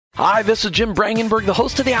Hi, this is Jim Brangenberg, the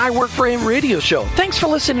host of the I Work for Him radio show. Thanks for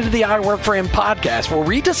listening to the I Work for Him podcast, where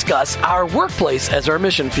we discuss our workplace as our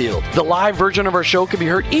mission field. The live version of our show can be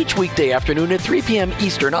heard each weekday afternoon at 3 p.m.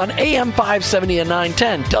 Eastern on AM 570 and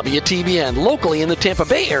 910 WTBN, locally in the Tampa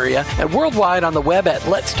Bay area, and worldwide on the web at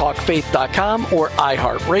letstalkfaith.com or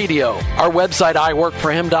iHeartRadio. Our website,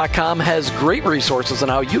 iworkforhim.com, has great resources on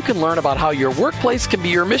how you can learn about how your workplace can be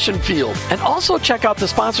your mission field. And also check out the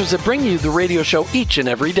sponsors that bring you the radio show each and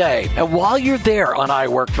every day. And while you're there on I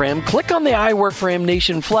Work for Him, click on the I Work for Him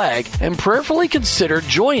Nation flag and prayerfully consider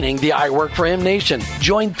joining the I Work for Him Nation.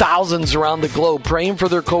 Join thousands around the globe praying for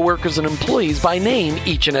their coworkers and employees by name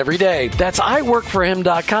each and every day. That's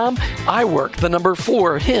iworkforhim.com,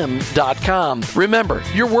 iwork4him.com. Remember,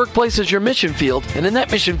 your workplace is your mission field, and in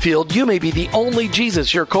that mission field, you may be the only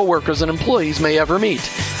Jesus your coworkers and employees may ever meet.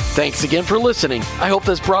 Thanks again for listening. I hope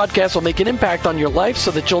this broadcast will make an impact on your life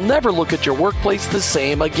so that you'll never look at your workplace the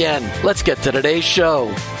same again. Let's get to today's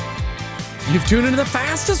show. You've tuned into the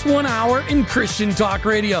fastest 1 hour in Christian talk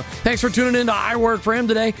radio. Thanks for tuning in to I Work for Him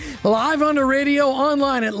today. Live on the radio,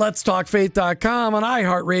 online at letstalkfaith.com, on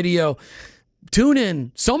iHeartRadio. Tune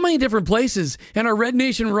in so many different places, and our Red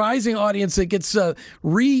Nation Rising audience that gets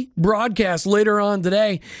rebroadcast later on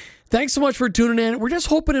today. Thanks so much for tuning in. We're just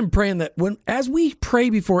hoping and praying that as we pray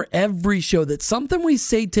before every show, that something we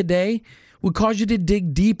say today will cause you to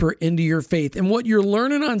dig deeper into your faith and what you're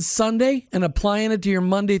learning on Sunday and applying it to your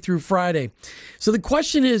Monday through Friday. So the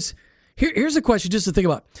question is, here's a question just to think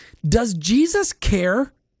about. Does Jesus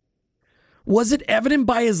care? Was it evident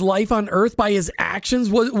by his life on earth, by his actions?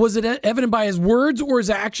 Was it evident by his words or his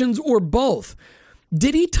actions or both?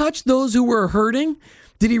 Did he touch those who were hurting?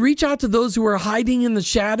 Did he reach out to those who were hiding in the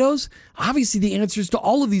shadows? Obviously, the answers to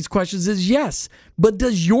all of these questions is yes. But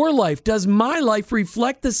does your life, does my life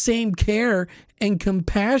reflect the same care and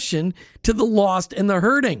compassion to the lost and the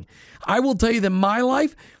hurting? I will tell you that my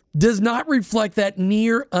life does not reflect that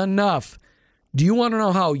near enough. Do you want to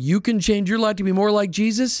know how you can change your life to be more like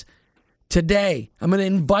Jesus? Today, I'm going to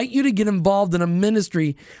invite you to get involved in a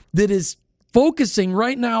ministry that is focusing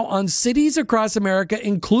right now on cities across America,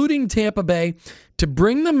 including Tampa Bay, to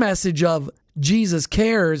bring the message of Jesus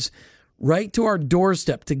cares right to our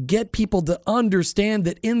doorstep, to get people to understand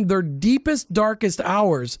that in their deepest, darkest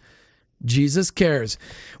hours, Jesus cares.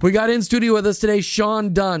 We got in studio with us today,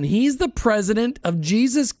 Sean Dunn. He's the president of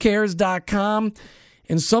JesusCares.com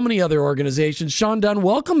and so many other organizations. Sean Dunn,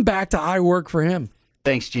 welcome back to I Work for Him.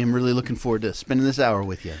 Thanks, Jim. Really looking forward to spending this hour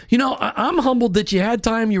with you. You know, I'm humbled that you had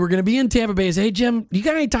time. You were going to be in Tampa Bay. Say, hey, Jim, you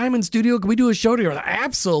got any time in studio? Can we do a show together?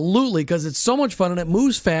 Absolutely, because it's so much fun and it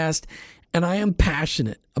moves fast. And I am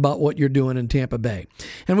passionate about what you're doing in Tampa Bay.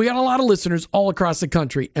 And we got a lot of listeners all across the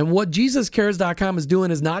country. And what JesusCares.com is doing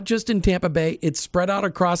is not just in Tampa Bay. It's spread out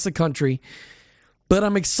across the country. But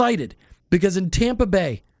I'm excited because in Tampa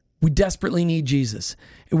Bay, we desperately need Jesus.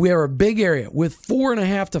 We are a big area with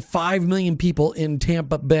 4.5 to 5 million people in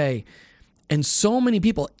Tampa Bay. And so many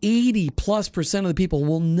people, 80+% of the people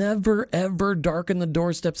will never, ever darken the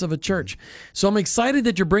doorsteps of a church. So I'm excited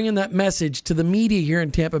that you're bringing that message to the media here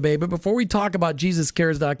in Tampa Bay. But before we talk about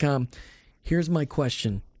JesusCares.com, here's my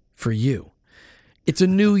question for you. It's a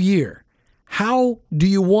new year. How do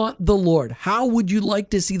you want the Lord? How would you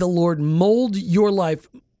like to see the Lord mold your life?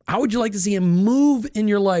 How would you like to see him move in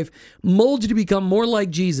your life, mold you to become more like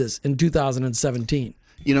Jesus in 2017?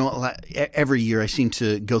 You know, every year I seem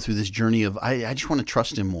to go through this journey of I just want to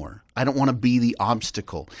trust him more. I don't want to be the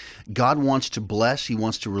obstacle. God wants to bless. He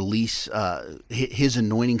wants to release his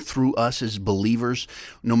anointing through us as believers,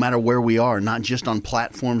 no matter where we are, not just on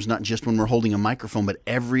platforms, not just when we're holding a microphone, but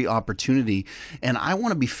every opportunity. And I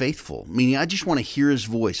want to be faithful, meaning I just want to hear his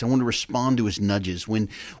voice. I want to respond to his nudges. When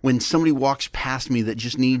somebody walks past me that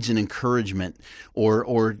just needs an encouragement,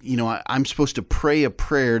 or you know, I'm supposed to pray a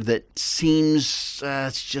prayer that seems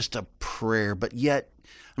it's just a prayer, but yet,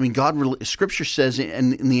 I mean, Scripture says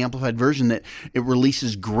in the Amplified Version that it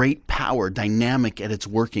releases great power, dynamic at its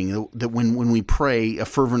working. That when we pray a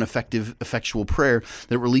fervent, effectual prayer,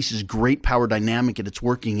 that releases great power, dynamic at its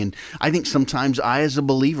working. And I think sometimes as a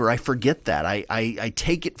believer, I forget that. I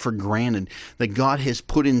take it for granted that God has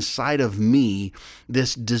put inside of me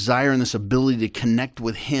this desire and this ability to connect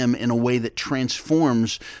with Him in a way that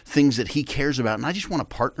transforms things that He cares about. And I just want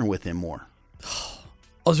to partner with Him more.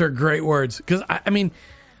 Those are great words. Because, I mean,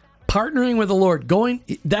 partnering with the Lord,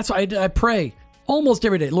 that's why I pray almost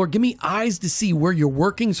every day. Lord, give me eyes to see where you're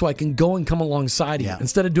working so I can go and come alongside you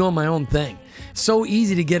instead of doing my own thing. So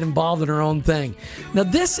easy to get involved in our own thing. Now,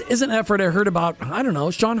 this is an effort I heard about, I don't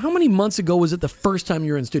know, Sean, how many months ago was it the first time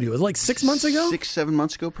you were in studio? Was it like 6 months ago? 6-7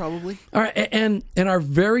 months ago, probably. All right, and our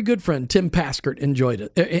very good friend Tim Paskert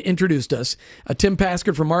introduced us. Tim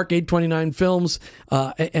Paskert from Mark 829 Films,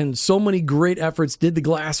 and so many great efforts, did the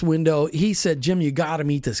glass window. He said, Jim, you got to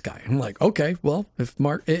meet this guy. I'm like, okay, well, if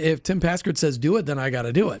Tim Paskert says do it, then I got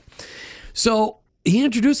to do it. So he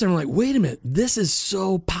introduced him. I'm like, wait a minute, this is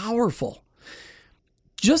so powerful.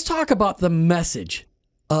 Just talk about the message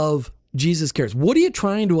of Jesus Cares. What are you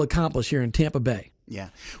trying to accomplish here in Tampa Bay? Yeah.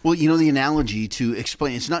 Well, the analogy to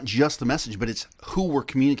explain, it's not just the message, but it's who we're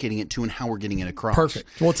communicating it to and how we're getting it across. Perfect.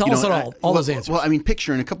 Well, tell us all those answers. Well,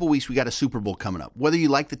 picture in a couple of weeks, we got a Super Bowl coming up. Whether you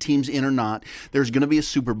like the teams in or not, there's going to be a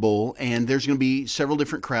Super Bowl, and there's going to be several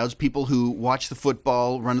different crowds, people who watch the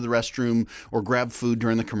football, run to the restroom, or grab food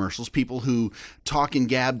during the commercials, people who talk and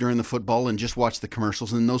gab during the football and just watch the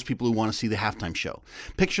commercials, and those people who want to see the halftime show.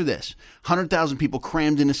 Picture this, 100,000 people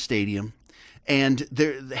crammed in a stadium, and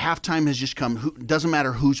the halftime has just come. Doesn't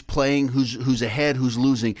matter who's playing, who's ahead, who's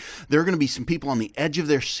losing. There are going to be some people on the edge of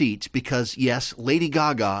their seats because, yes, Lady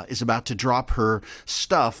Gaga is about to drop her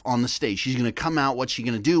stuff on the stage. She's going to come out. What's she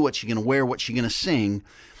going to do? What's she going to wear? What's she going to sing?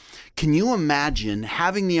 Can you imagine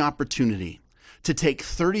having the opportunity to take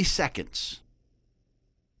 30 seconds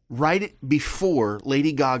right before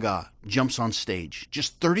Lady Gaga jumps on stage?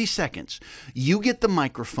 Just 30 seconds. You get the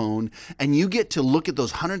microphone and you get to look at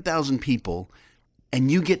those 100,000 people and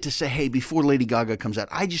you get to say, hey, before Lady Gaga comes out,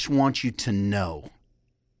 I just want you to know.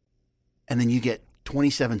 And then you get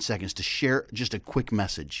 27 seconds to share just a quick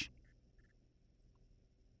message.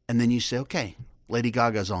 And then you say, okay, Lady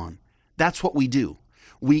Gaga's on. That's what we do.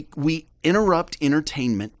 We interrupt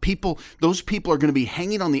entertainment. Those people are going to be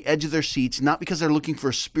hanging on the edge of their seats, not because they're looking for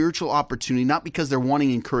a spiritual opportunity, not because they're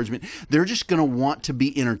wanting encouragement. They're just going to want to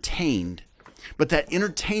be entertained. But that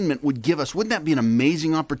entertainment would give us, wouldn't that be an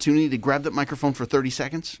amazing opportunity to grab that microphone for 30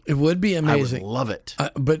 seconds? It would be amazing. I would love it.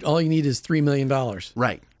 But all you need is $3 million.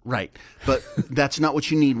 Right. But that's not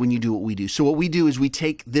what you need when you do what we do. So what we do is we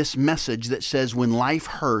take this message that says when life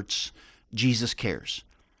hurts, Jesus cares.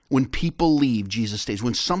 When people leave, Jesus stays.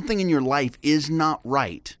 When something in your life is not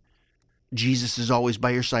right, Jesus is always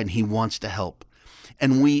by your side and he wants to help.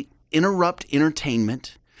 And we interrupt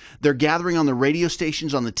entertainment. They're gathering on the radio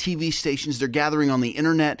stations, on the TV stations. They're gathering on the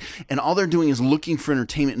internet, and all they're doing is looking for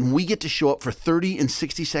entertainment. And we get to show up for 30 and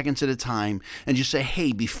 60 seconds at a time and just say,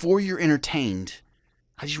 hey, before you're entertained,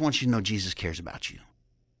 I just want you to know Jesus cares about you.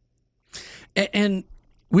 And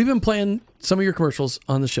we've been playing some of your commercials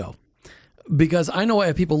on the show, because I know I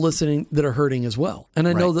have people listening that are hurting as well. And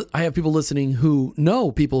I know that I have people listening who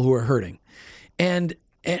know people who are hurting. And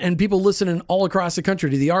people listening all across the country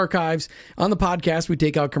to the archives. On the podcast, we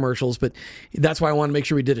take out commercials, but that's why I want to make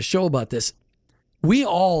sure we did a show about this.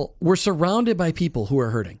 We're surrounded by people who are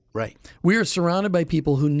hurting. Right. We are surrounded by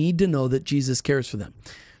people who need to know that Jesus cares for them.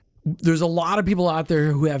 There's a lot of people out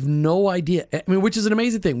there who have no idea. Which is an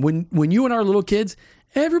amazing thing. When you and our little kids,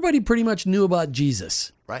 everybody pretty much knew about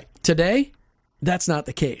Jesus. Right. Today, that's not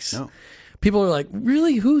the case. No. People are like,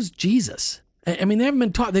 really? Who's Jesus? They haven't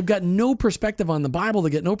been taught. They've got no perspective on the Bible.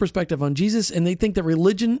 They get no perspective on Jesus, and they think that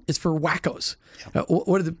religion is for wackos. Yep.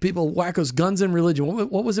 What are the people, wackos, guns and religion?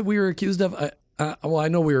 What was it we were accused of? I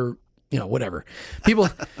know we were, whatever. People,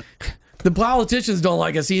 the politicians don't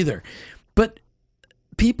like us either. But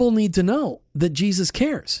people need to know that Jesus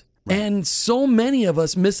cares. Right. And so many of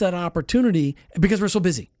us miss that opportunity because we're so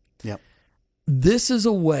busy. Yep. This is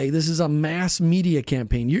a mass media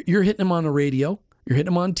campaign. You're hitting them on the radio. You're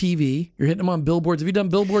hitting them on TV. You're hitting them on billboards. Have you done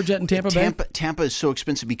billboards yet in Tampa Bay? Tampa is so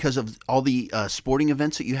expensive because of all the sporting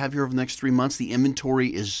events that you have here over the next 3 months. The inventory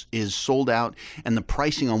is sold out, and the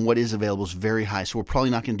pricing on what is available is very high. So we're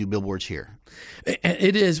probably not going to do billboards here.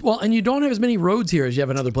 It is. Well, and you don't have as many roads here as you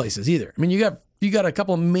have in other places either. You got a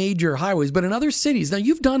couple of major highways, but in other cities. Now,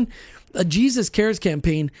 you've done a Jesus Cares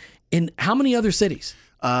campaign in how many other cities?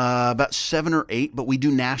 About 7 or 8, but we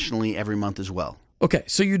do nationally every month as well. Okay,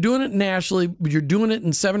 so you're doing it nationally, but you're doing it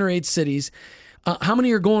in 7 or 8 cities. How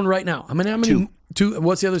many are going right now? How many? Two.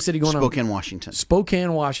 What's the other city going on?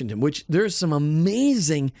 Spokane, Washington, which there's some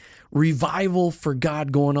amazing revival for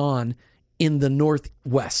God going on in the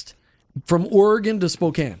Northwest. From Oregon to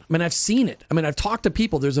Spokane. I've seen it. I've talked to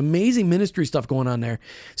people. There's amazing ministry stuff going on there.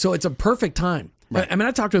 So it's a perfect time. Right.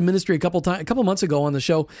 I talked to a ministry a couple months ago on the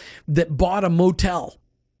show that bought a motel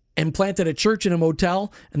and planted a church in a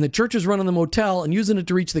motel, and the church is running the motel and using it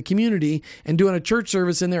to reach the community and doing a church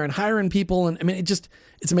service in there and hiring people. And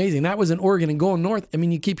it's amazing. That was in Oregon, and going north.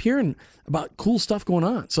 You keep hearing about cool stuff going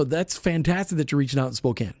on. So that's fantastic that you're reaching out in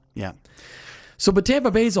Spokane. Yeah. So, but Tampa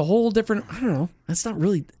Bay is a whole different, I don't know. That's not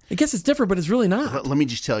really, I guess it's different, but it's really not. Let me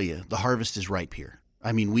just tell you, the harvest is ripe here.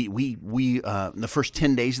 I mean, we the first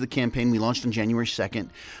 10 days of the campaign, we launched on January 2nd.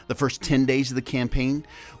 The first 10 days of the campaign,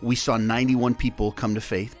 we saw 91 people come to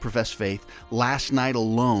faith, profess faith. Last night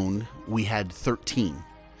alone, we had 13.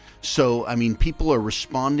 So, I mean, people are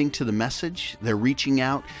responding to the message. They're reaching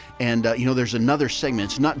out. And, there's another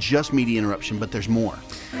segment. It's not just media interruption, but there's more.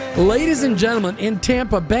 Ladies and gentlemen, in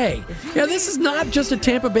Tampa Bay. Yeah, this is not just a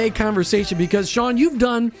Tampa Bay conversation because, Sean, you've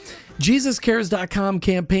done JesusCares.com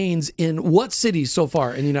campaigns in what cities so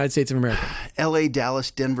far in the United States of America? L.A.,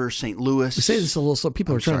 Dallas, Denver, St. Louis. Say this a little so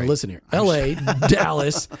people are trying to listen here. L.A.,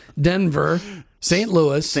 Dallas, Denver, St.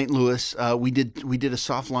 Louis. St. Louis. We did a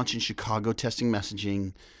soft launch in Chicago testing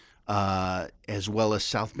messaging, as well as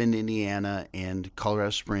South Bend, Indiana, and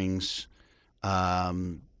Colorado Springs.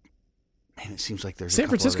 Man, it seems like there's San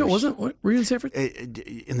Francisco, wasn't it? Were you in San Francisco?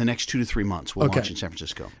 In the next 2 to 3 months, we'll launch in San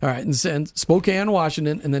Francisco. All right, and Spokane,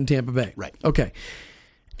 Washington, and then Tampa Bay. Right. Okay.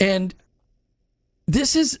 And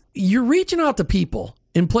you're reaching out to people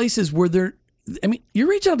in places where you're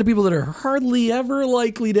reaching out to people that are hardly ever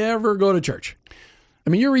likely to ever go to church. I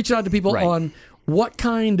mean, you're reaching out to people on what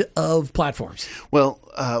kind of platforms? Well,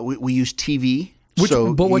 we use TV. Which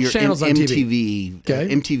channels on TV? Okay.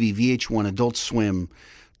 MTV, VH1, Adult Swim,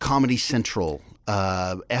 Comedy Central,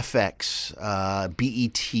 FX,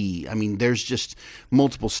 BET. I mean, there's just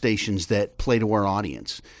multiple stations that play to our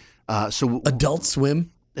audience. So Adult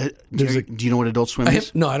Swim? Do you know what Adult Swim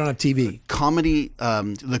is? No, I don't have TV. Comedy,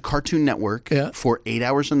 the Cartoon Network for 8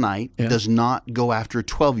 hours a night does not go after a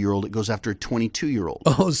 12-year-old. It goes after a 22-year-old.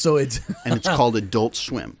 Oh, so it's... and it's called Adult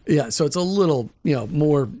Swim. Yeah, so it's a little,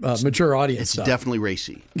 more mature audience stuff. It's definitely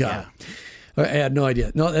racy. Got it. I had no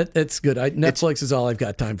idea. No, that's good. Netflix is all I've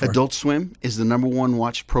got time for. Adult Swim is the number one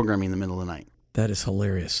watched programming in the middle of the night. That is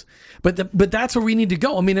hilarious. But that's where we need to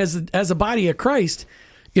go. I mean, as a body of Christ,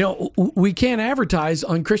 we can't advertise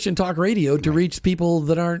on Christian Talk Radio to reach people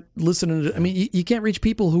that aren't listening to. I mean, you can't reach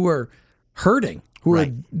people who are hurting.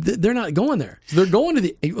 They're not going there. So they're going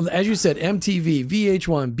to as you said, MTV,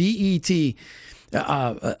 VH1,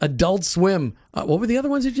 BET, Adult Swim. What were the other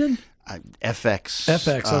ones that you did? FX.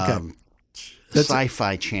 Okay.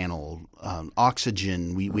 Sci-Fi Channel,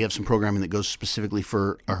 Oxygen. We have some programming that goes specifically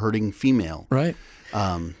for a hurting female. Right.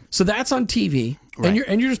 So that's on TV, and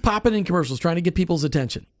you're just popping in commercials, trying to get people's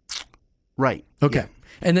attention. Right. Okay. Yeah.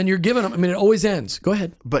 And then you're giving them. I mean, it always ends. Go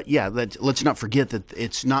ahead. But yeah, let's not forget that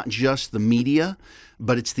it's not just the media,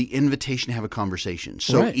 but it's the invitation to have a conversation.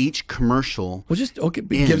 So each commercial,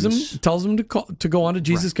 tells them to go on to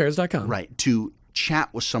JesusCares.com. Right. To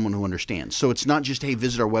chat with someone who understands. So it's not just, hey,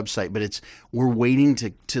 visit our website, but we're waiting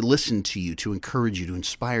to listen to you, to encourage you, to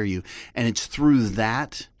inspire you. And it's through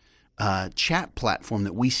that chat platform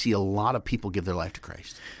that we see a lot of people give their life to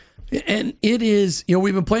Christ. And it is,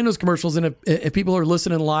 we've been playing those commercials, and if people are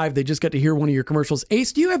listening live, they just get to hear one of your commercials.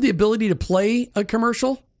 Ace, do you have the ability to play a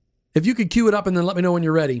commercial? If you could cue it up and then let me know when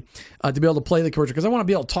you're ready to be able to play the commercial, because I want to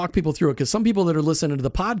be able to talk people through it, because some people that are listening to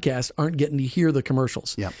the podcast aren't getting to hear the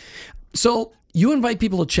commercials. Yeah. So you invite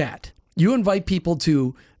people to chat. You invite people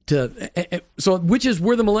which is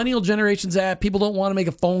where the millennial generation's at. People don't want to make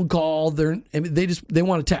a phone call. They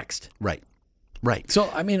want to text. Right. So,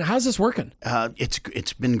 I mean, how's this working?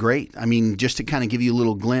 It's been great. I mean, just to kind of give you a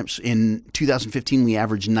little glimpse, in 2015, we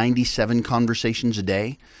averaged 97 conversations a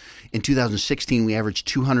day. In 2016, we averaged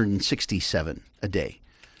 267 a day.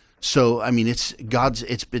 So, I mean, it's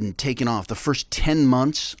been taken off. The first 10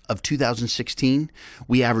 months of 2016,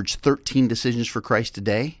 we averaged 13 decisions for Christ a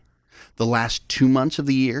day. The last 2 months of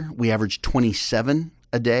the year, we averaged 27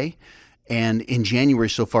 a day. And in January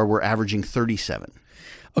so far, we're averaging 37.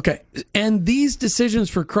 Okay. And these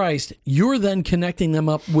decisions for Christ, you're then connecting them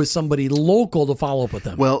up with somebody local to follow up with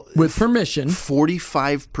them. Well, with permission.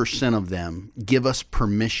 45% of them give us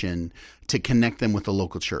permission to connect them with the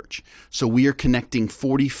local church. So we are connecting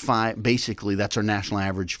 45, basically that's our national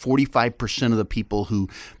average, 45% of the people who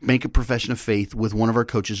make a profession of faith with one of our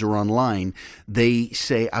coaches or online, they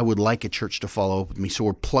say, I would like a church to follow up with me. So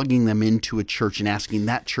we're plugging them into a church and asking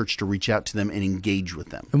that church to reach out to them and engage with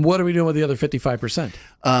them. And what are we doing with the other 55%?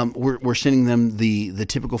 We're sending them the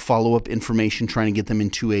typical follow-up information, trying to get them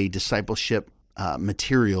into a discipleship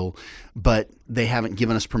material, but they haven't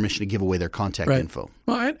given us permission to give away their contact info.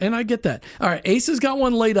 All right, and I get that. All right, Ace has got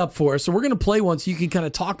one laid up for us, so we're going to play one so you can kind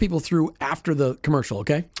of talk people through after the commercial,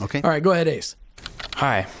 okay? Okay. All right, go ahead, Ace.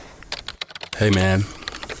 Hi. Hey, man.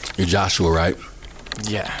 You're Joshua, right?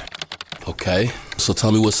 Yeah. Okay. So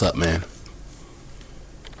tell me what's up, man.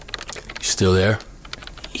 You still there?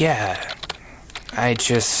 Yeah. You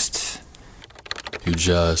just...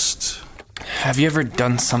 have you ever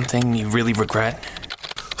done something you really regret?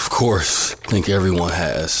 Of course, I think everyone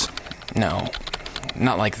has. No,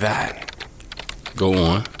 not like that. Go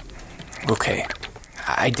on. Okay,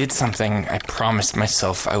 I did something I promised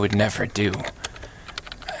myself I would never do.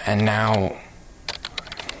 And now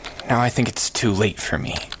I think it's too late for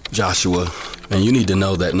me. Joshua, man, you need to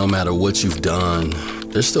know that no matter what you've done,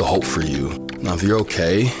 there's still hope for you. Now, if you're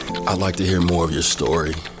okay, I'd like to hear more of your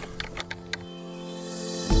story.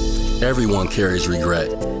 Everyone carries regret.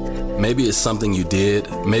 Maybe it's something you did,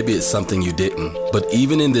 maybe it's something you didn't. But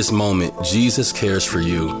even in this moment, Jesus cares for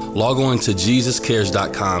you. Log on to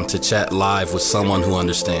JesusCares.com to chat live with someone who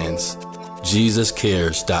understands.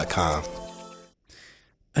 JesusCares.com.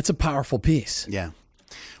 That's a powerful piece. Yeah.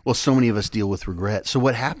 Well, so many of us deal with regret. So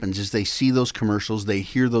what happens is they see those commercials, they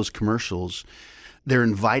hear those commercials, they're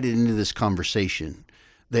invited into this conversation.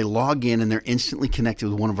 They log in and they're instantly connected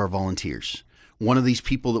with one of our volunteers. One of these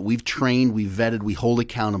people that we've trained, we've vetted, we hold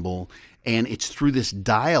accountable, and it's through this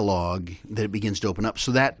dialogue that it begins to open up.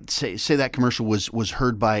 So that say that commercial was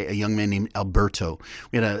heard by a young man named Alberto.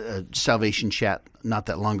 We had a salvation chat not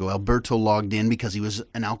that long ago. Alberto logged in because he was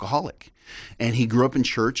an alcoholic, and he grew up in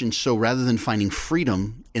church. And so rather than finding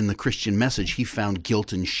freedom in the Christian message, he found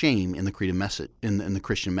guilt and shame in the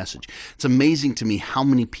Christian message. It's amazing to me how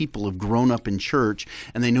many people have grown up in church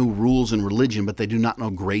and they know rules and religion, but they do not know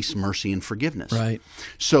grace, mercy, and forgiveness. Right.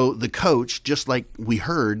 So the coach, just like we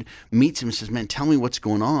heard, meets him and says, "Man, tell me what's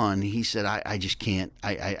going on." He said, I just can't.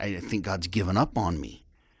 I think God's given up on me.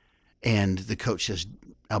 And the coach says,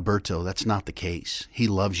 "Alberto, that's not the case. He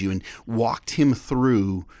loves you," and walked him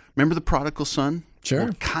through. Remember the prodigal son? Sure.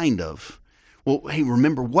 Well, kind of. Well, hey,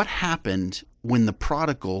 remember what happened when the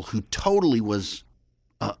prodigal, who totally was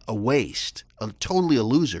a waste, totally a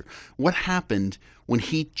loser, what happened when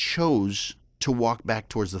he chose to walk back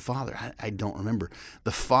towards the Father? I don't remember.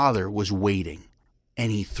 The Father was waiting,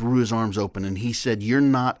 and he threw his arms open, and he said, "You're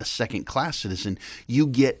not a second-class citizen. You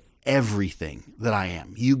get everything that I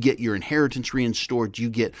am. You get your inheritance restored.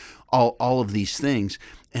 You get all of these things."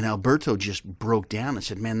 And Alberto just broke down and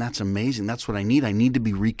said, "Man, that's amazing. That's what I need. I need to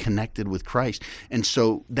be reconnected with Christ." And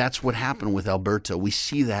so that's what happened with Alberto. We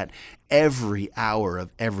see that every hour of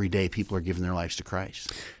every day people are giving their lives to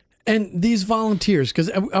Christ. And these volunteers,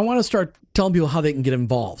 because I want to start telling people how they can get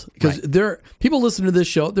involved. Because people listen to this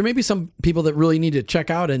show. There may be some people that really need to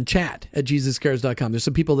check out and chat at JesusCares.com. There's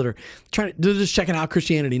some people that are they're just checking out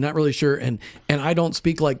Christianity, not really sure. And I don't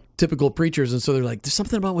speak like typical preachers. And so they're like, there's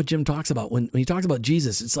something about what Jim talks about. When he talks about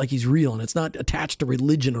Jesus, it's like he's real and it's not attached to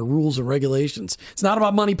religion or rules and regulations. It's not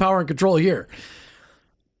about money, power, and control here.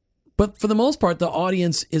 But for the most part, the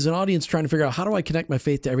audience is an audience trying to figure out, how do I connect my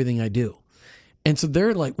faith to everything I do? And so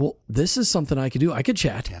they're like, well, this is something I could do. I could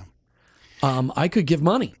chat. Yeah. I could give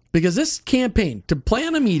money. Because this campaign, to play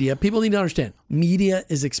on the media, people need to understand, media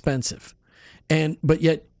is expensive. But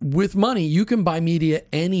yet, with money, you can buy media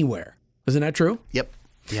anywhere. Isn't that true? Yep.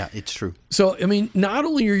 Yeah, it's true. So, I mean, not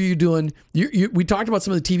only are you doing, we talked about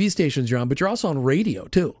some of the TV stations you're on, but you're also on radio,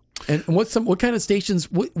 too. And what kind of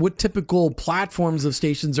stations, what typical platforms of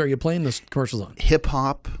stations are you playing the commercials on? Hip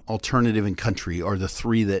hop, alternative, and country are the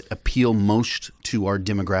three that appeal most to our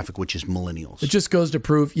demographic, which is millennials. It just goes to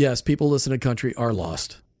prove, yes, people listening to country are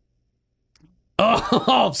lost.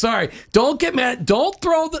 Oh, sorry. Don't get mad. Don't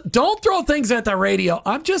throw things at the radio.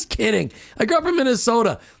 I'm just kidding. I grew up in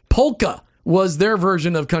Minnesota. Polka was their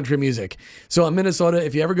version of country music. So in Minnesota,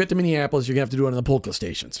 if you ever get to Minneapolis, you're going to have to do it on the polka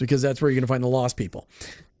stations because that's where you're going to find the lost people.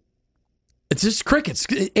 It's just crickets.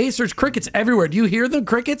 There's crickets everywhere. Do you hear the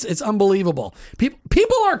crickets? It's unbelievable.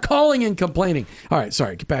 People are calling and complaining. All right,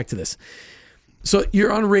 sorry, get back to this. So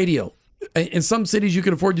you're on radio. In some cities, you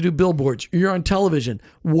can afford to do billboards. You're on television.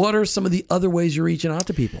 What are some of the other ways you're reaching out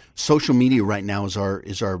to people? Social media right now is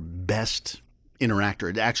our best interactor.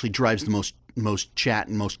 It actually drives the most chat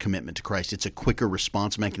and most commitment to Christ. It's a quicker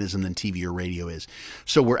response mechanism than TV or radio is.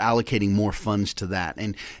 So we're allocating more funds to that.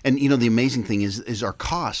 And you know, the amazing thing is our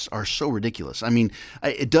costs are so ridiculous. I mean,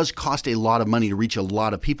 it does cost a lot of money to reach a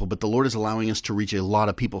lot of people, but the Lord is allowing us to reach a lot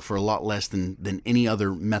of people for a lot less than any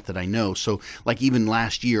other method I know. So like even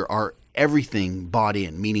last year, our everything bought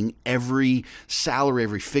in, meaning every salary,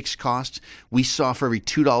 every fixed cost, we saw for every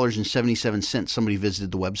 $2.77 somebody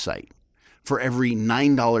visited the website. For every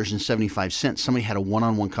 $9.75, somebody had a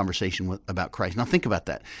one-on-one conversation about Christ. Now think about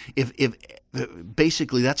that. If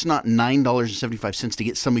basically that's not $9.75 to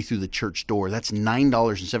get somebody through the church door. That's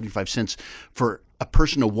 $9.75 for a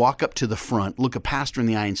person to walk up to the front, look a pastor in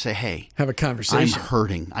the eye and say, "Hey, have a conversation. I'm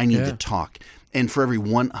hurting. I need to talk." And for every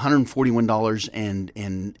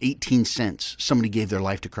 $141.18, somebody gave their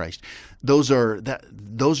life to Christ. Those are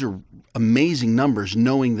amazing numbers,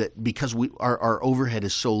 knowing that because our overhead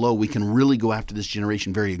is so low, we can really go after this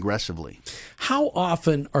generation very aggressively. How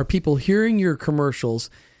often are people hearing your commercials,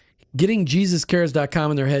 getting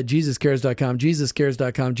JesusCares.com in their head, JesusCares.com,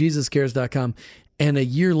 JesusCares.com, JesusCares.com, and a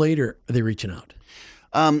year later, are they reaching out?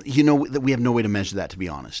 We have no way to measure that, to be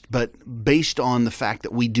honest. But based on the fact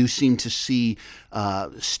that we do seem to see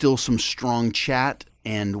still some strong chat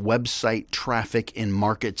and website traffic in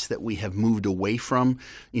markets that we have moved away from,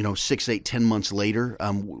 6, 8, 10 months later,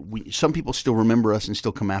 some people still remember us and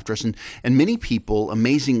still come after us. And many people,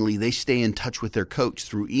 amazingly, they stay in touch with their coach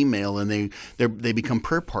through email, and they become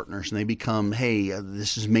prayer partners, and they become, hey,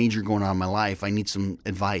 this is major going on in my life. I need some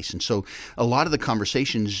advice. And so a lot of the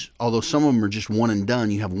conversations, although some of them are just one and done,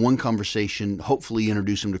 you have one conversation, hopefully you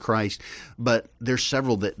introduce them to Christ, but there's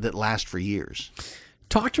several that last for years.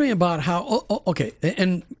 Talk to me about how, okay,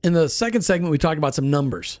 and in the second segment, we talked about some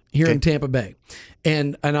numbers here in Tampa Bay,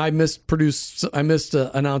 and I missed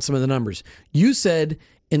announce some of the numbers. You said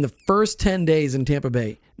in the first 10 days in Tampa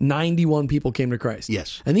Bay, 91 people came to Christ.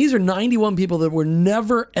 Yes. And these are 91 people that were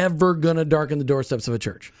never, ever going to darken the doorsteps of a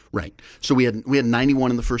church. Right. So we had 91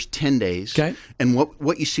 in the first 10 days. Okay. And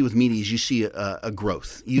what you see with media is you see a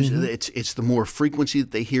growth. It's the more frequency that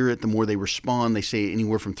they hear it, the more they respond. They say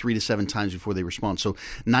anywhere from 3 to 7 times before they respond. So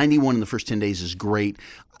 91 in the first 10 days is great.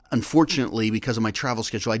 Unfortunately, because of my travel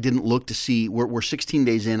schedule, I didn't look to see. We're 16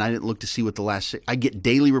 days in. I didn't look to see what the last. I get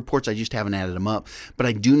daily reports. I just haven't added them up. But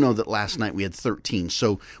I do know that last night we had 13.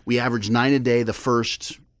 So we averaged 9 a day the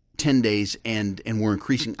first 10 days, and we're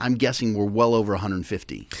increasing. I'm guessing we're well over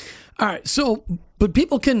 150. All right. So, but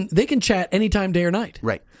people can chat anytime, day or night.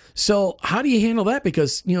 Right. So how do you handle that?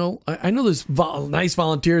 Because, I know there's nice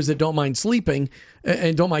volunteers that don't mind sleeping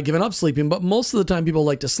and don't mind giving up sleeping, but most of the time people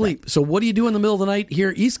like to sleep. Right. So what do you do in the middle of the night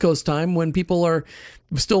here East Coast time when people are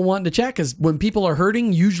still wanting to chat? Because when people are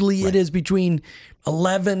hurting, usually it is between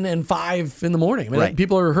 11 and 5 in the morning.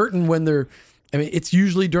 People are hurting when it's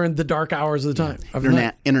usually during the dark hours of the time.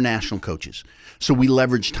 International coaches. So we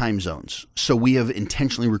leverage time zones. So we have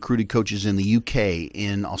intentionally recruited coaches in the UK,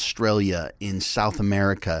 in Australia, in South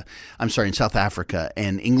Africa,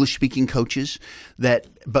 and English-speaking coaches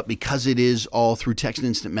but because it is all through text and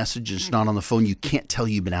instant message, it's not on the phone, you can't tell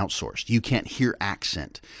you've been outsourced. You can't hear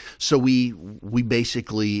accent. So we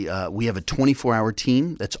basically, we have a 24-hour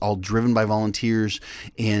team that's all driven by volunteers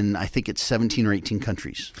in, I think it's 17 or 18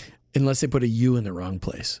 countries. Unless they put a U in the wrong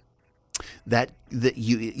place.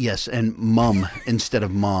 Yes, and mum instead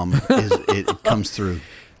of mom it comes through.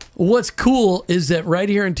 What's cool is that right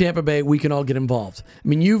here in Tampa Bay, we can all get involved. I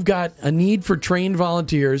mean, you've got a need for trained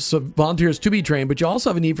volunteers, so volunteers to be trained, but you also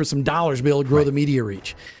have a need for some dollars to be able to grow the media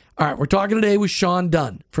reach. All right, we're talking today with Sean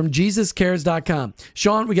Dunn from JesusCares.com.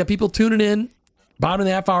 Sean, we got people tuning in, bottom of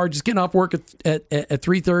the half hour, just getting off work at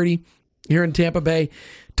 3:30 here in Tampa Bay.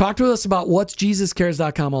 Talk to us about what's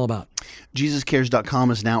JesusCares.com all about.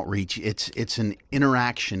 JesusCares.com is an outreach. It's an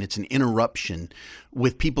interaction. It's an interruption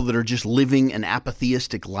with people that are just living an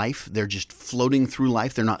apatheistic life. They're just floating through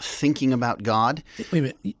life. They're not thinking about God. Wait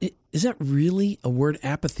a minute. Is that really a word,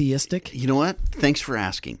 apatheistic? You know what? Thanks for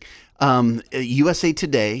asking. USA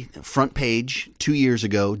Today, front page, 2 years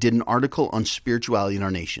ago, did an article on spirituality in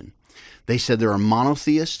our nation. They said there are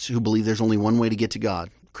monotheists who believe there's only one way to get to God,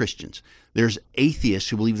 Christians. There's atheists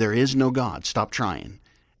who believe there is no God. Stop trying.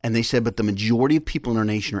 And they said, but the majority of people in our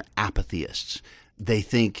nation are apatheists. They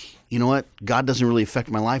think, you know what? God doesn't really affect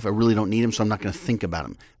my life. I really don't need him, so I'm not going to think about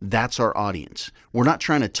him. That's our audience. We're not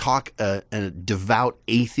trying to talk a devout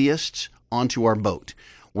atheists onto our boat.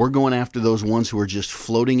 We're going after those ones who are just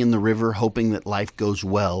floating in the river, hoping that life goes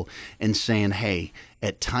well, and saying, hey,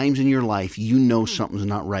 at times in your life, you know something's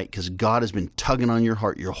not right because God has been tugging on your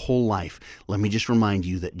heart your whole life. Let me just remind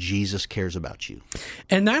you that Jesus cares about you.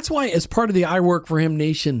 And that's why, as part of the I Work for Him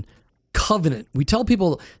Nation covenant, we tell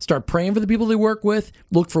people, start praying for the people they work with,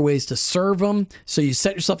 look for ways to serve them. So you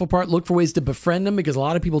set yourself apart, look for ways to befriend them because a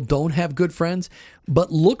lot of people don't have good friends,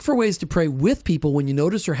 but look for ways to pray with people when you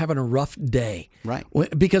notice they're having a rough day. Right.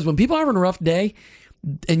 Because when people are having a rough day,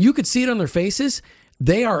 and you could see it on their faces,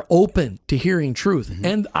 they are open to hearing truth. Mm-hmm.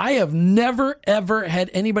 And I have never, ever had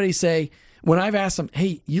anybody say, when I've asked them,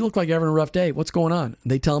 hey, you look like you're having a rough day. What's going on?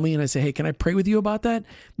 They tell me, and I say, hey, can I pray with you about that?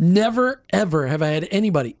 Never, ever have I had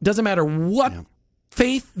anybody, doesn't matter what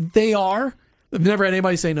faith they are, I've never had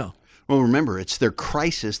anybody say no. Well, remember, it's their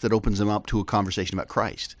crisis that opens them up to a conversation about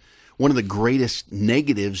Christ. one of the greatest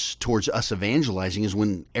negatives towards us evangelizing is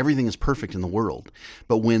when everything is perfect in the world.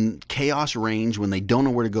 But when chaos reigns, when they don't know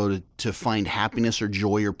where to go to find happiness or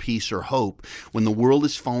joy or peace or hope, when the world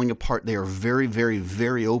is falling apart, they are very, very,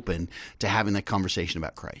 very open to having that conversation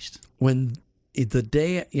about Christ. When the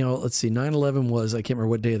day, let's see, 9/11 was, I can't remember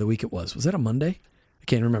what day of the week it was. Was that a Monday? I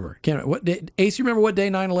can't remember. What day? Ace, you remember what day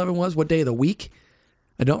 9/11 was? What day of the week?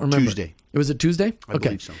 I don't remember. Tuesday. It was a Tuesday? I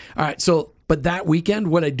believe so. All right. So, but that weekend,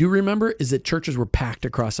 what I do remember is that churches were packed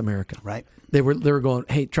across America. Right. They were going,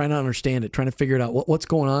 hey, trying to understand it, trying to figure it out. What's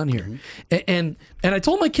going on here? Mm-hmm. And I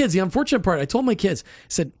told my kids, the unfortunate part, I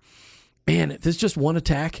said, man, if there's just one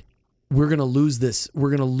attack, we're going to lose this. We're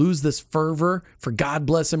going to lose this fervor for God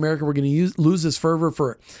bless America. We're going to lose this fervor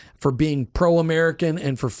for being pro-American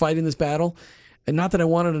and for fighting this battle. And not that I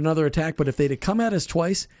wanted another attack, but if they'd have come at us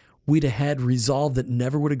twice, we'd have had resolve that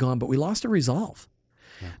never would have gone, but we lost a resolve.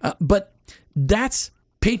 Yeah. But that's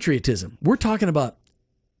patriotism. We're talking about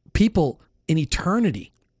people in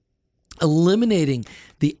eternity eliminating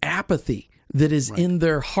the apathy that is in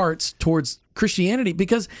their hearts towards Christianity,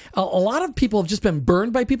 because a lot of people have just been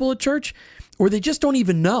burned by people at church, or they just don't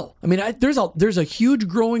even know. I mean, there's a huge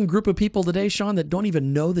growing group of people today, Sean, that don't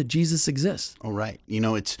even know that Jesus exists. Oh, right.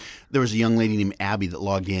 There was a young lady named Abby that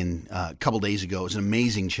logged in a couple days ago. It was an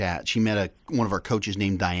amazing chat. She met one of our coaches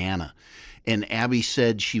named Diana. And Abby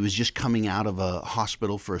said she was just coming out of a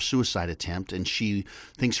hospital for a suicide attempt, and she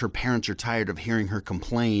thinks her parents are tired of hearing her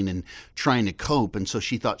complain and trying to cope, and so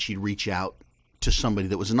she thought she'd reach out to somebody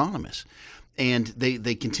that was anonymous. And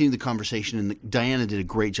they continued the conversation, and Diana did a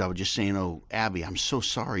great job of just saying, oh, Abby, I'm so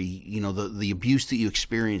sorry. The abuse that you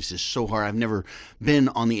experienced is so hard. I've never been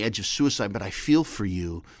on the edge of suicide, but I feel for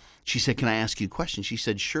you. She said, can I ask you a question? She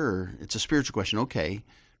said, sure. It's a spiritual question. Okay.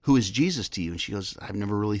 Who is Jesus to you? And she goes, I've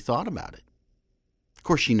never really thought about it. Of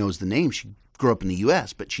course, she knows the name. She grew up in the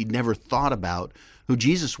U.S., but she'd never thought about who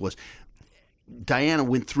Jesus was. Diana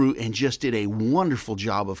went through and just did a wonderful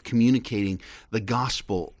job of communicating the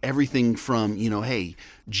gospel, everything from, hey,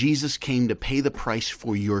 Jesus came to pay the price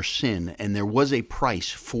for your sin, and there was a price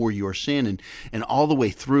for your sin. And all the way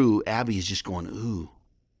through, Abby is just going, ooh,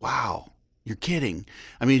 wow, you're kidding.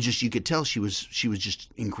 I mean, you could tell she was just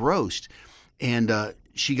engrossed. And Diana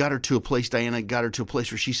got her to a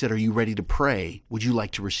place where she said, are you ready to pray? Would you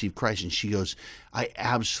like to receive Christ? And she goes, I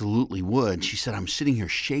absolutely would. She said, I'm sitting here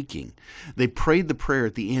shaking. They prayed the prayer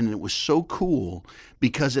at the end, and it was so cool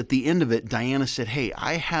because at the end of it, Diana said, hey,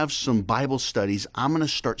 I have some Bible studies I'm going to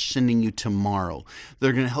start sending you tomorrow.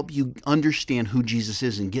 They're going to help you understand who Jesus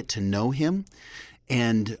is and get to know him.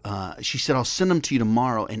 And she said, I'll send them to you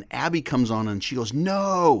tomorrow. And Abby comes on and she goes,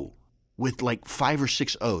 no, with like 5 or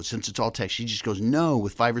 6 O's. Since it's all text, she just goes, no,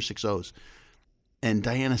 with 5 or 6 O's. And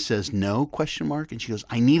Diana says, no, ? And she goes,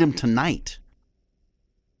 I need them tonight.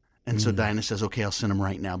 And so Diana says, okay, I'll send them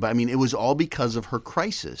right now. But I mean, it was all because of her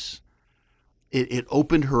crisis. It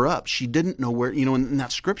opened her up. She didn't know where, and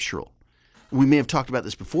that's scriptural. We may have talked about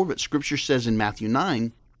this before, but scripture says in Matthew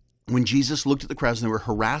 9, when Jesus looked at the crowds and they were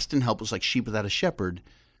harassed and helpless like sheep without a shepherd,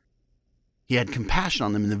 he had compassion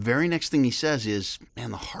on them. And the very next thing he says is,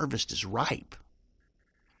 man, the harvest is ripe.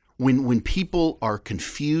 When people are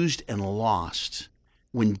confused and lost,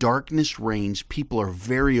 when darkness reigns, people are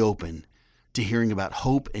very open to hearing about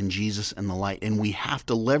hope and Jesus and the light. And we have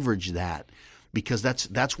to leverage that, because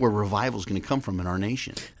that's where revival is going to come from in our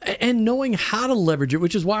nation. And knowing how to leverage it,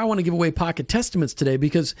 which is why I want to give away Pocket Testaments today,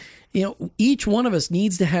 because each one of us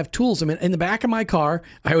needs to have tools. I mean, in the back of my car,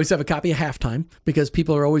 I always have a copy of Halftime, because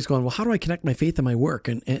people are always going, well, how do I connect my faith and my work?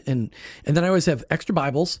 And then I always have extra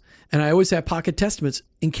Bibles, and I always have Pocket Testaments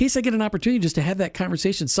in case I get an opportunity just to have that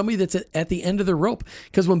conversation, somebody that's at the end of their rope.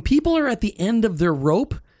 Because when people are at the end of their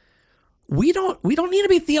rope, we don't need to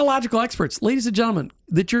be theological experts. Ladies and gentlemen,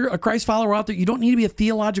 that you're a Christ follower out there, you don't need to be a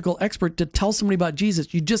theological expert to tell somebody about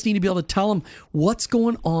Jesus. You just need to be able to tell them what's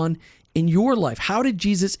going on in your life. How did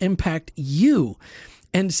Jesus impact you?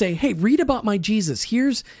 And say, hey, read about my Jesus.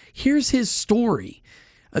 Here's his story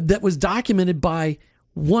that was documented by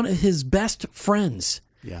one of his best friends.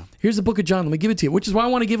 Yeah. Here's the book of John. Let me give it to you, which is why I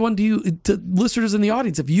want to give one to you, to listeners in the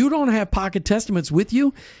audience. If you don't have Pocket Testaments with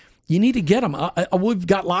you, you need to get them. We've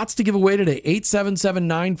got lots to give away today.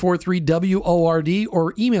 877-943-WORD,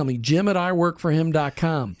 or email me,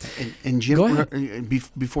 jim@iworkforhim.com. And Jim, go ahead.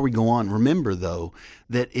 Before we go on, remember, though,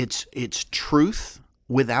 that it's truth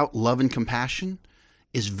without love and compassion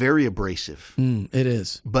is very abrasive. It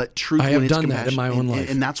is. But truth, I when have it's done that in my own life.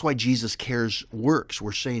 And that's why Jesus Cares works.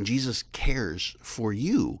 We're saying Jesus cares for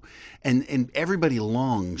you. And everybody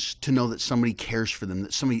longs to know that somebody cares for them,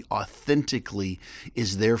 that somebody authentically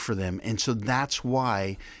is there for them. And so that's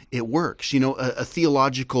why it works. You know, a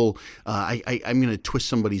theological, I'm going to twist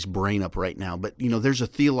somebody's brain up right now, but, you know, there's a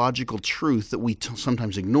theological truth that we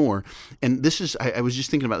sometimes ignore. And this is, I was just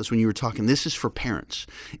thinking about this when you were talking, this is for parents.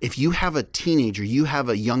 If you have a teenager, you have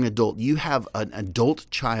a young adult, you have an adult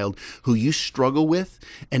child who you struggle with,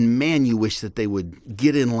 and man, you wish that they would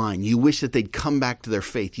get in line. You wish that they'd come back to their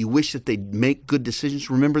faith. You wish that they'd make good decisions.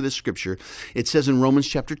 Remember this scripture. It says in Romans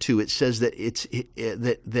chapter 2, it says that it's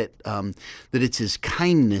his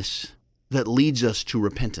kindness that leads us to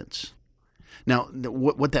repentance. Now,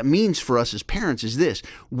 what that means for us as parents is this.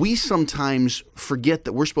 We sometimes forget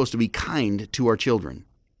that we're supposed to be kind to our children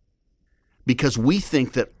because we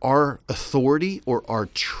think that our authority or our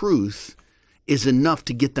truth is enough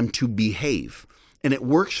to get them to behave. And it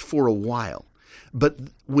works for a while. But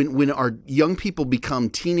when our young people become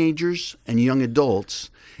teenagers and young adults,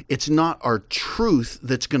 it's not our truth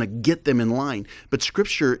that's going to get them in line. But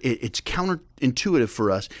Scripture, it's counterintuitive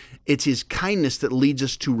for us. It's his kindness that leads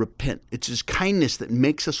us to repent. It's his kindness that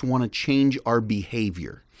makes us want to change our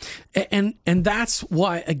behavior. And that's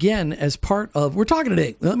why, again, as part of, we're talking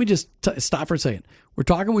today, let me just stop for a second. We're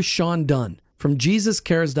talking with Sean Dunn from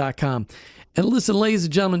JesusCares.com. And listen, ladies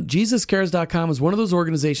and gentlemen, JesusCares.com is one of those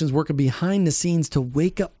organizations working behind the scenes to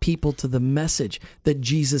wake up people to the message that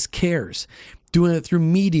Jesus cares. Doing it through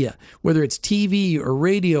media, whether it's TV or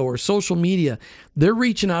radio or social media. They're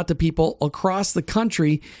reaching out to people across the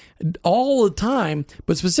country all the time,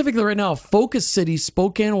 but specifically right now, focus cities,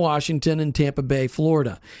 Spokane, Washington, and Tampa Bay,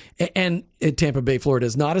 Florida. And Tampa Bay, Florida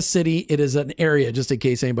is not a city, it is an area, just in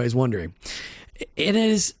case anybody's wondering. It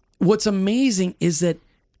is, what's amazing is that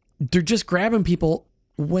they're just grabbing people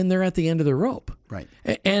when they're at the end of the rope. Right.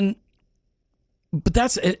 But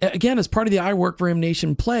that's, again, as part of the I Work for Him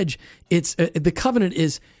Nation pledge, it's the covenant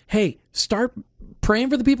is, hey, start praying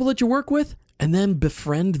for the people that you work with and then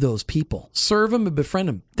befriend those people. Serve them and befriend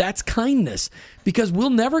them. That's kindness, because we'll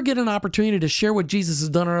never get an opportunity to share what Jesus has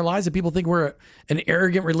done in our lives if people think we're an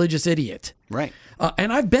arrogant religious idiot. Right.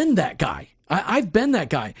 And I've been that guy. I've been that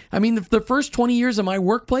guy. I mean, the first 20 years of my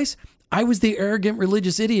workplace, I was the arrogant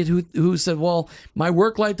religious idiot who said, well, my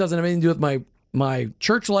work life doesn't have anything to do with my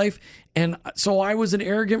church life. And so I was an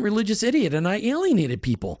arrogant religious idiot and I alienated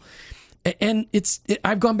people. And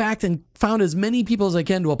I've gone back and found as many people as I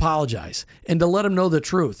can to apologize and to let them know the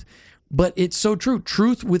truth. But it's so true.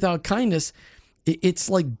 Truth without kindness, it's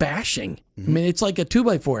like bashing. Mm-hmm. I mean, it's like a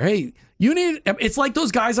 2x4. Hey, it's like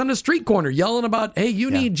those guys on the street corner yelling about, hey,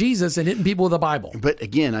 you need Jesus, and hitting people with a Bible. But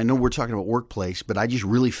again, I know we're talking about workplace, but I just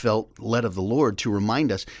really felt led of the Lord to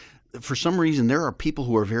remind us, for some reason, there are people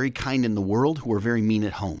who are very kind in the world who are very mean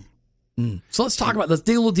at home. So let's talk about, let's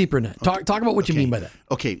dig a little deeper in that. Talk about what you mean by that.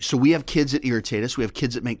 Okay, so we have kids that irritate us. We have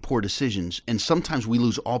kids that make poor decisions, and sometimes we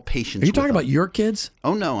lose all patience. Are you talking about your kids?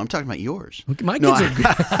 Oh, no, I'm talking about yours. Okay, my kids are good.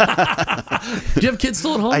 Do you have kids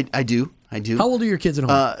still at home? I do. How old are your kids at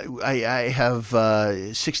home? I have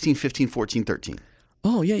 16, 15, 14, 13.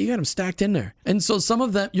 Oh, yeah, you got them stacked in there. And so some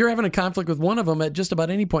of them, you're having a conflict with one of them at just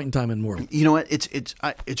about any point in time in the world. You know what?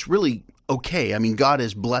 It's really okay. I mean, God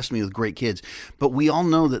has blessed me with great kids, but we all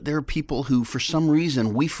know that there are people who, for some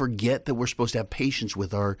reason, we forget that we're supposed to have patience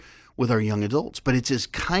with our young adults. But it's his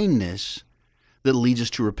kindness that leads us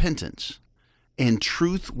to repentance. And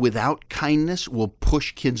truth without kindness will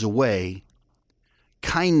push kids away.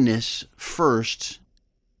 Kindness first,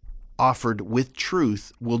 offered with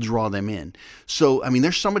truth, will draw them in. So, I mean,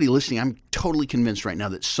 there's somebody listening. I'm totally convinced right now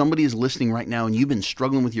that somebody is listening right now and you've been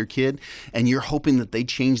struggling with your kid and you're hoping that they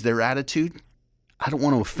change their attitude. I don't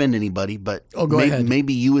want to offend anybody, but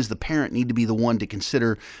maybe you as the parent need to be the one to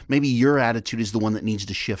consider maybe your attitude is the one that needs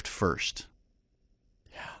to shift first.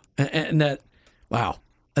 Yeah. And that, wow,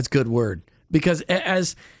 that's a good word. Because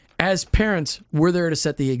as parents, we're there to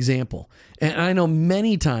set the example. And I know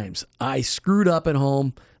many times I screwed up at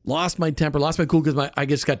home, lost my temper, lost my cool because I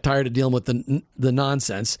just got tired of dealing with the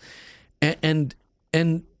nonsense. And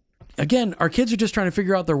again, our kids are just trying to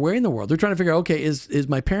figure out their way in the world. They're trying to figure out, okay, is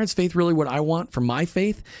my parents' faith really what I want for my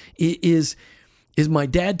faith? Is my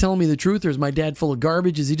dad telling me the truth, or is my dad full of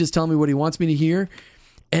garbage? Is he just telling me what he wants me to hear?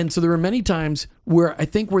 And so there were many times where I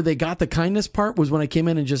think where they got the kindness part was when I came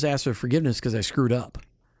in and just asked for forgiveness because I screwed up.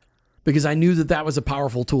 Because I knew that was a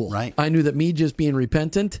powerful tool. Right. I knew that me just being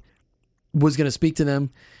repentant was going to speak to them.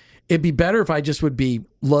 It'd be better if I just would be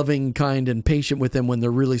loving, kind, and patient with them when they're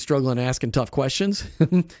really struggling, asking tough questions.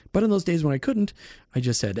 But in those days when I couldn't, I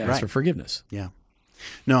just had to ask for forgiveness. Yeah.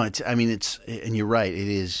 No, and you're right. It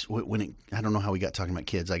is I don't know how we got talking about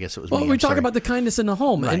kids. I guess it was. Well, me. we talk about the kindness in the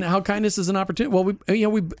home and how kindness is an opportunity. Well,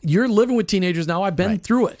 you're living with teenagers now. I've been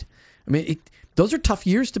through it. I mean, those are tough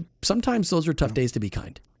years sometimes those are tough days to be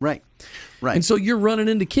kind. Right. And so you're running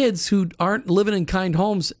into kids who aren't living in kind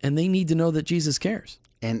homes, and they need to know that Jesus cares.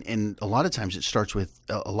 And a lot of times it starts with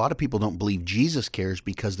a lot of people don't believe Jesus cares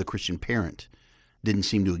because the Christian parent didn't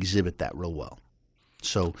seem to exhibit that real well.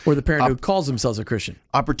 So, or the parent who calls themselves a Christian.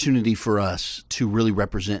 Opportunity for us to really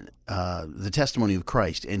represent the testimony of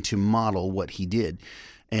Christ and to model what he did.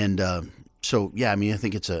 And I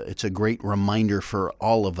think it's a great reminder for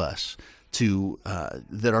all of us to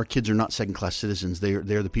that our kids are not second-class citizens. They're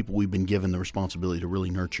the people we've been given the responsibility to really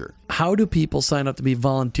nurture. How do people sign up to be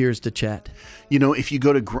volunteers to chat? If you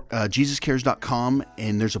go to JesusCares.com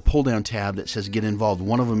and there's a pull-down tab that says Get Involved.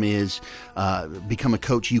 One of them is Become a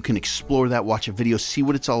Coach. You can explore that, watch a video, see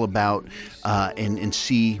what it's all about, and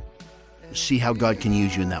see how God can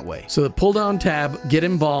use you in that way. So the pull-down tab, Get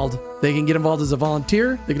Involved. They can get involved as a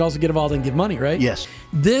volunteer. They can also get involved and give money, right? Yes.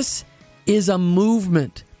 This is a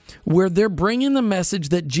movement where they're bringing the message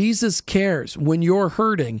that Jesus cares when you're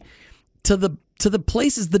hurting to the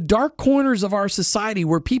places, the dark corners of our society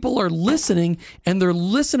where people are listening and they're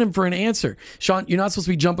listening for an answer. Sean, you're not supposed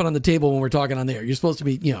to be jumping on the table when we're talking on there. You're supposed to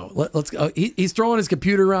be, let's. He's throwing his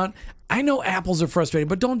computer around. I know apples are frustrating,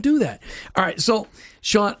 but don't do that. All right, so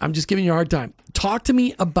Sean, I'm just giving you a hard time. Talk to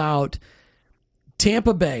me about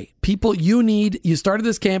Tampa Bay. People you started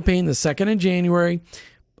this campaign the 2nd of January.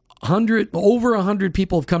 Over 100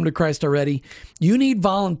 people have come to Christ already. You need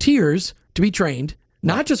volunteers to be trained,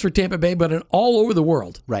 not just for Tampa Bay, but all over the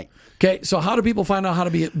world. Right. Okay, so how do people find out how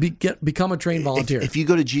to become a trained volunteer? If you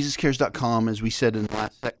go to JesusCares.com, as we said in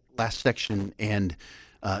the last section, and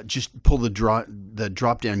just pull the drop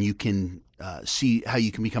down, you can see how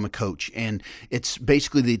you can become a coach. And it's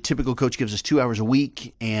basically the typical coach gives us 2 hours a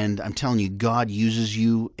week, and I'm telling you, God uses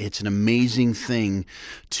you. It's an amazing thing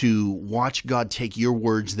to watch God take your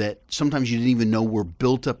words that sometimes you didn't even know were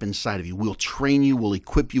built up inside of you. We'll train you, we'll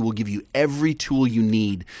equip you, we'll give you every tool you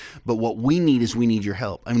need. But what we need is your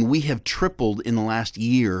help. I mean, we have tripled in the last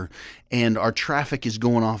year, and our traffic is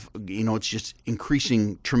going off. It's just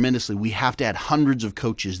increasing tremendously. We have to add hundreds of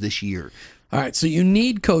coaches this year. All right, so you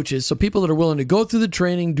need coaches, so people that are willing to go through the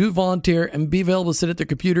training, do volunteer, and be available to sit at their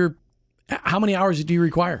computer. How many hours do you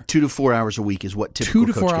require? 2 to 4 hours a week is what typical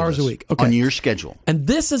 2 to 4 hours a week. Okay. On your schedule. And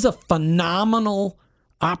this is a phenomenal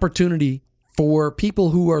opportunity for people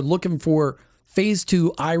who are looking for phase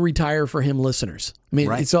 2, I retire for him listeners. I mean,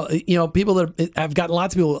 right. So, people I've got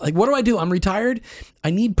lots of people like, what do I do? I'm retired. I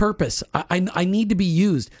need purpose. I need to be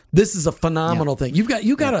used. This is a phenomenal thing.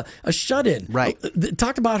 You got a shut-in. Right.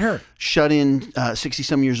 Talk about her. Shut-in,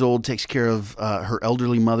 60-some years old, takes care of her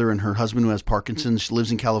elderly mother and her husband who has Parkinson's. She lives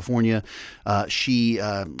in California. She's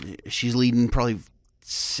leading probably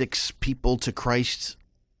 6 people to Christ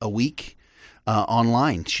a week.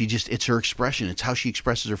 Online. It's her expression. It's how she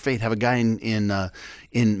expresses her faith. Have a guy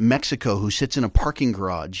in Mexico who sits in a parking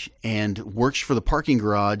garage and works for the parking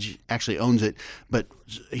garage, actually owns it, but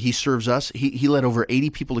he serves us. He led over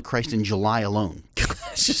 80 people to Christ in July alone.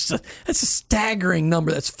 That's a staggering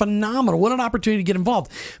number. That's phenomenal. What an opportunity to get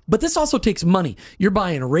involved. But this also takes money. You're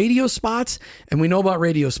buying radio spots, and we know about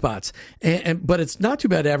radio spots. But it's not too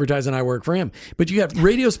bad to advertise on I Work For Him. But you have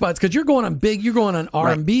radio spots because you're going on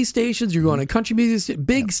R&B stations, you're going on country music,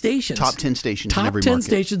 big stations. Top 10 stations in every market. Top 10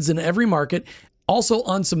 stations in every market. Also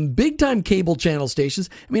on some big-time cable channel stations.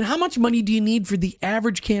 I mean, how much money do you need for the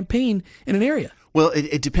average campaign in an area? Well,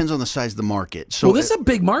 it depends on the size of the market. So, this is a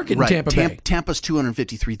big market in Tampa Bay. Tampa's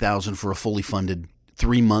 $253,000 for a fully funded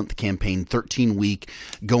 3-month campaign, 13-week,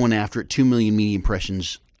 going after it, 2 million media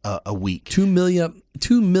impressions a week. 2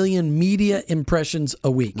 million media impressions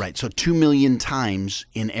a week. Right. So 2 million times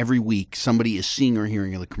in every week, somebody is seeing or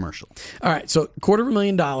hearing of the commercial. All right. So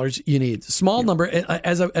 $250,000 you need. Small number.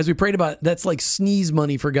 As we prayed about, that's like sneeze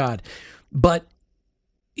money for God. But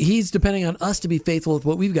He's depending on us to be faithful with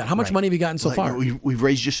what we've got. How much money have you gotten so far? We've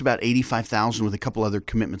raised just about $85,000 with a couple other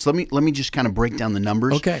commitments. Let me just kind of break down the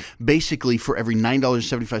numbers. Okay. Basically, for every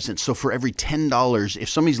 $9.75, so for every $10, if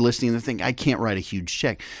somebody's listening and they're thinking, I can't write a huge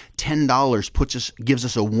check, $10 gives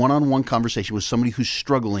us a one-on-one conversation with somebody who's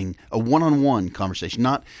struggling, a one-on-one conversation.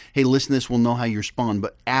 Not, hey, listen to this, we'll know how you respond,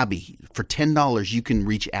 but Abby, for $10, you can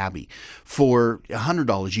reach Abby. For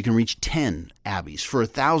 $100, you can reach 10 Abby's. For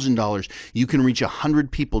 $1,000, you can reach 100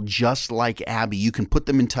 people just like Abby. You can put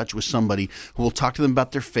them in touch with somebody who will talk to them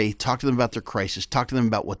about their faith, talk to them about their crisis, talk to them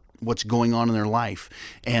about what's going on in their life.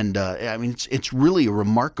 And I mean, it's really a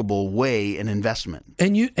remarkable way and investment.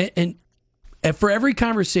 And And for every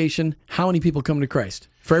conversation, how many people come to Christ?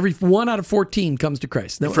 For every 1 out of 14 comes to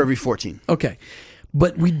Christ. For every 14. Okay.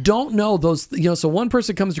 But we don't know those, so one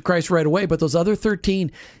person comes to Christ right away, but those other 13,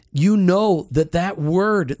 that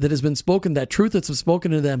word that has been spoken, that truth that's been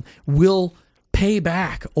spoken to them will pay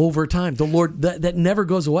back over time. The Lord, that never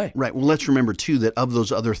goes away. Right. Well, let's remember, too, that of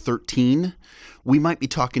those other 13, we might be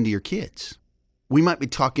talking to your kids. We might be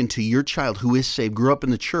talking to your child who is saved, grew up in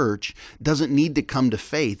the church, doesn't need to come to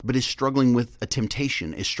faith, but is struggling with a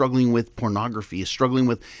temptation, is struggling with pornography, is struggling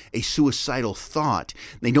with a suicidal thought.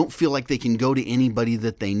 They don't feel like they can go to anybody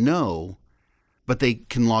that they know, but they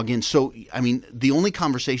can log in. So, I mean, the only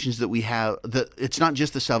conversations that we have, it's not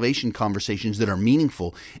just the salvation conversations that are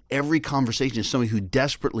meaningful. Every conversation is somebody who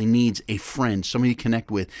desperately needs a friend, somebody to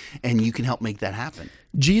connect with, and you can help make that happen.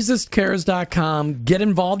 JesusCares.com. Get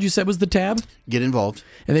involved, you said was the tab? Get involved.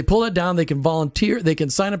 And they pull it down. They can volunteer. They can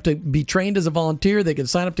sign up to be trained as a volunteer. They can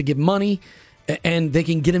sign up to give money. And they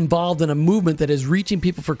can get involved in a movement that is reaching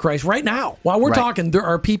people for Christ right now. While we're talking, there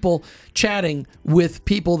are people chatting with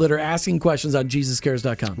people that are asking questions on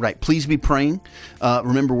JesusCares.com. Right. Please be praying.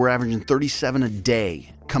 Remember, we're averaging 37 a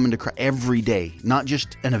day coming to Christ every day. Not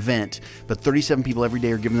just an event, but 37 people every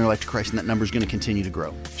day are giving their life to Christ, and that number is going to continue to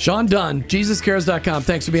grow. Sean Dunn, JesusCares.com.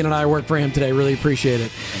 Thanks for being an I Work For Him today. Really appreciate it.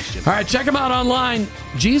 Thanks, Jim. All right, check him out online,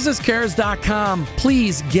 JesusCares.com.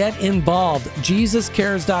 Please get involved,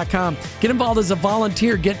 JesusCares.com. Get involved as a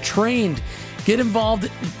volunteer. Get trained. Get involved.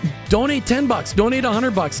 Donate $10. Donate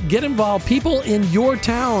 $100. Get involved. People in your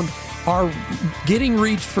town are getting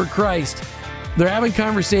reached for Christ. They're having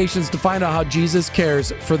conversations to find out how Jesus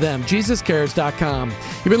cares for them. JesusCares.com.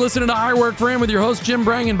 You've been listening to I Work For Him with your host, Jim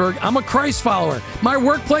Brangenberg. I'm a Christ follower. My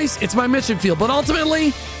workplace, it's my mission field. But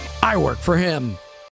ultimately, I work for Him.